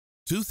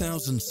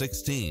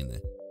2016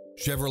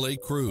 Chevrolet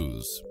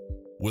Cruze.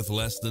 With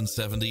less than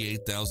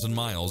 78,000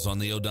 miles on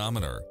the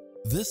odometer,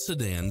 this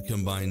sedan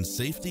combines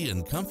safety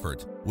and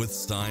comfort with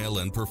style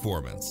and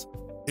performance.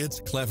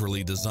 It's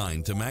cleverly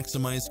designed to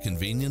maximize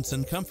convenience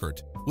and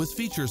comfort with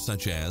features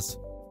such as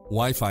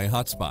Wi-Fi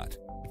hotspot,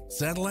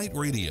 satellite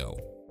radio,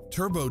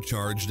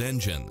 turbocharged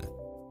engine,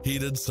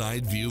 heated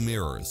side view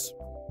mirrors,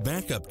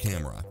 backup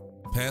camera,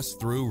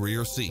 pass-through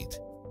rear seat,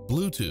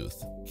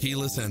 Bluetooth,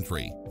 keyless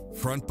entry,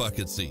 front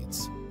bucket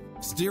seats,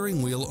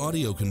 steering wheel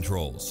audio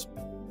controls,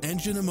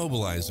 engine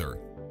immobilizer,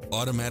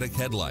 automatic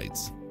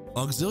headlights,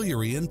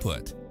 auxiliary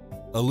input,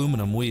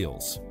 aluminum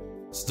wheels,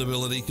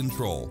 stability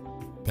control,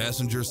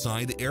 passenger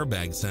side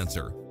airbag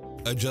sensor,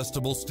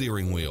 adjustable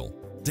steering wheel,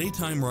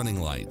 daytime running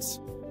lights,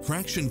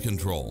 traction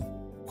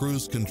control,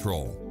 cruise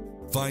control.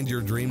 Find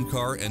your dream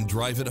car and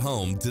drive it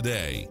home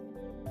today.